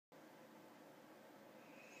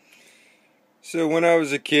So when I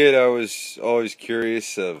was a kid, I was always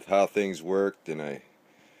curious of how things worked, and I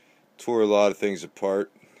tore a lot of things apart,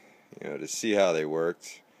 to see how they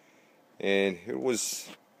worked. And it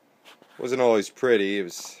wasn't always pretty. It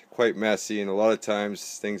was quite messy, and a lot of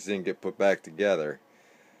times things didn't get put back together.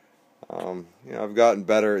 I've gotten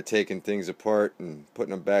better at taking things apart and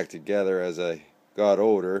putting them back together as I got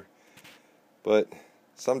older, but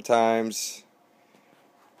sometimes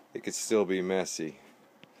it could still be messy.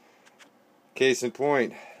 Case in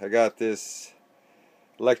point, I got this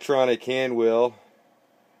electronic hand wheel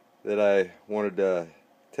that I wanted to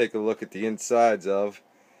take a look at the insides of,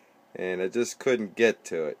 and I just couldn't get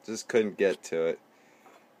to it.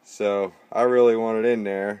 So I really wanted in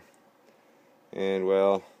there, and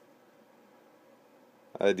well,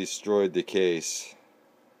 I destroyed the case,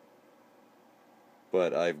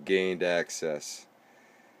 but I've gained access.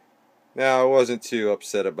 Now, I wasn't too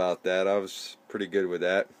upset about that. I was pretty good with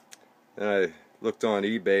that. And I looked on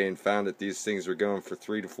eBay and found that these things were going for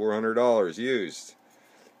 $300 to $400 used.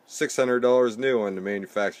 $600 new on the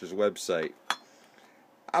manufacturer's website.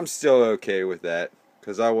 I'm still okay with that,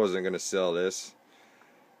 because I wasn't going to sell this.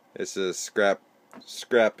 It's a scrap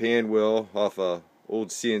hand wheel off a old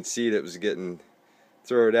CNC that was getting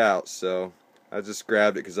thrown out, so I just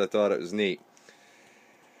grabbed it because I thought it was neat.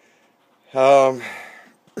 So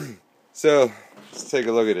let's take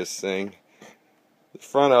a look at this thing. The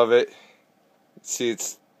front of it, see,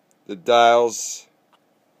 the dials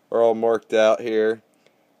are all marked out here,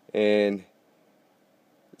 and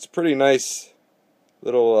it's a pretty nice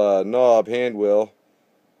little knob hand wheel.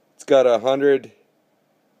 It's got 100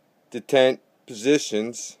 detent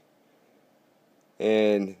positions,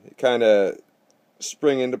 and it kind of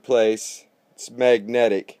spring into place. It's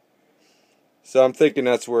magnetic, so I'm thinking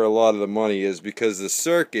that's where a lot of the money is, because the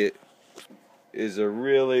circuit is a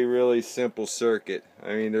really simple circuit.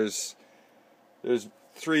 I mean, there's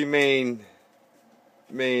three main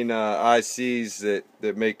ICs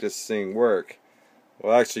that make this thing work.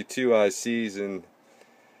 Well, actually two ICs and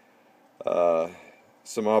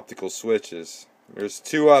some optical switches. There's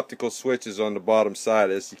two optical switches on the bottom side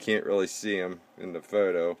of this. You can't really see them in the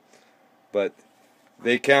photo, but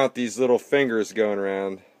they count these little fingers going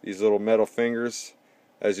around, these little metal fingers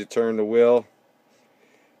as you turn the wheel.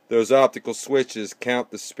 Those optical switches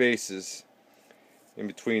count the spaces in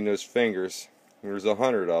between those fingers. There's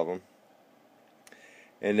 100 of them.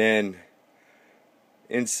 And then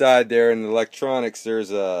inside there in the electronics,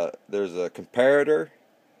 there's a comparator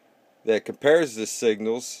that compares the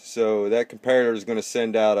signals. So that comparator is going to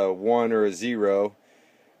send out a 1 or a 0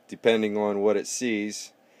 depending on what it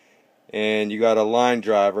sees. And you got a line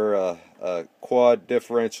driver, a quad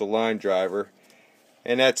differential line driver,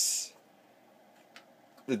 and that's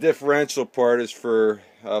the differential part is for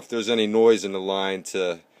if there's any noise in the line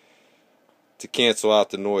to cancel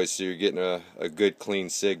out the noise, so you're getting a good clean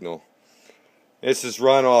signal. This is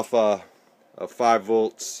run off a 5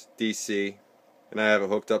 volts DC, and I have it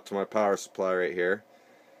hooked up to my power supply right here.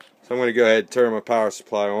 So I'm going to go ahead and turn my power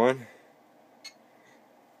supply on,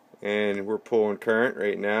 and we're pulling current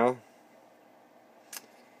right now.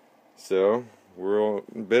 So we're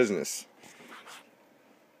in business.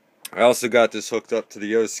 I also got this hooked up to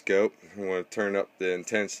the oscilloscope. I'm going to turn up the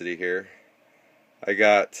intensity here. I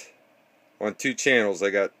got on 2 channels. I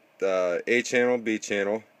got A channel, B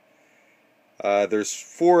channel. There's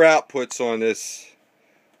 4 outputs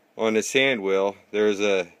on this hand wheel. There's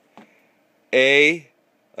a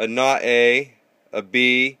not A, a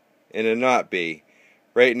B, and a not B.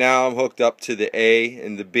 Right now I'm hooked up to the A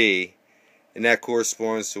and the B, and that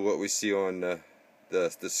corresponds to what we see on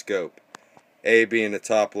the scope. A being the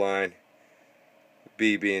top line,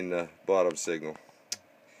 B being the bottom signal.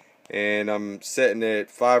 And I'm setting it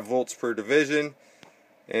at 5 volts per division,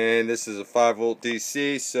 and this is a 5 volt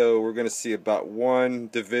DC, so we're going to see about 1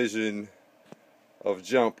 division of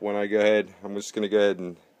jump when I go ahead. I'm just going to go ahead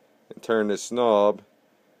and turn this knob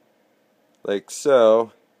like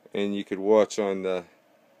so, and you could watch on the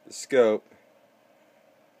scope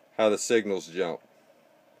how the signals jump.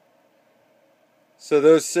 So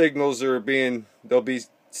those signals they'll be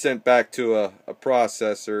sent back to a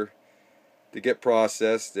processor to get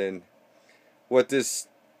processed, and what this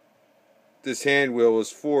hand wheel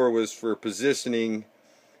was for positioning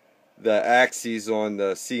the axes on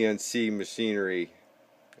the CNC machinery.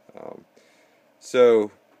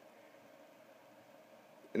 So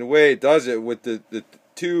in the way it does it with the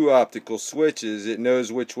 2 optical switches, it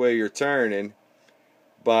knows which way you're turning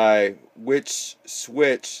by which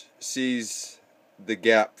switch sees the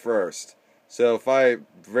gap first. So if I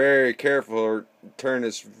very careful or turn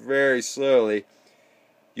this very slowly,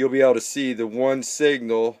 you'll be able to see the one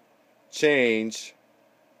signal change,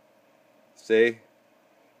 see,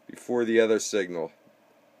 before the other signal.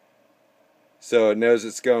 So it knows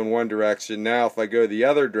it's going one direction. Now if I go the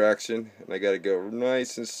other direction, and I got to go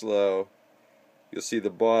nice and slow, you'll see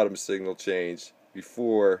the bottom signal change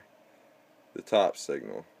before the top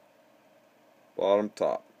signal. Bottom,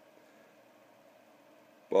 top.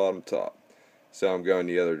 Bottom, top. So I'm going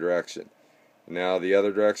the other direction. Now the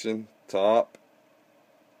other direction, top,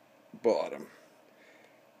 bottom.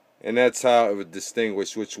 And that's how it would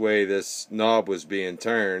distinguish which way this knob was being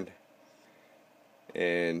turned.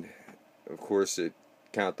 And of course it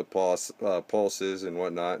count the pulses and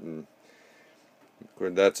whatnot, and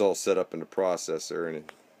that's all set up in the processor, and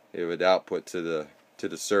it would output to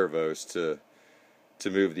the servos to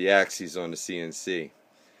move the axes on the CNC.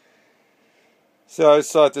 So I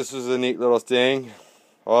just thought this was a neat little thing.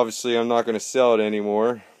 Obviously I'm not going to sell it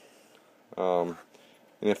anymore, and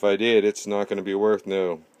if I did, it's not going to be worth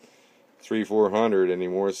no $300-400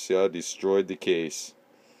 anymore. See, I destroyed the case.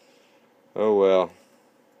 Oh well.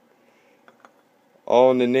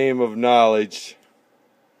 All in the name of knowledge.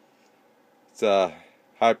 It's a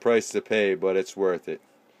high price to pay, but it's worth it.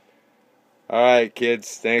 Alright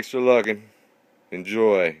kids, thanks for looking.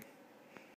 Enjoy.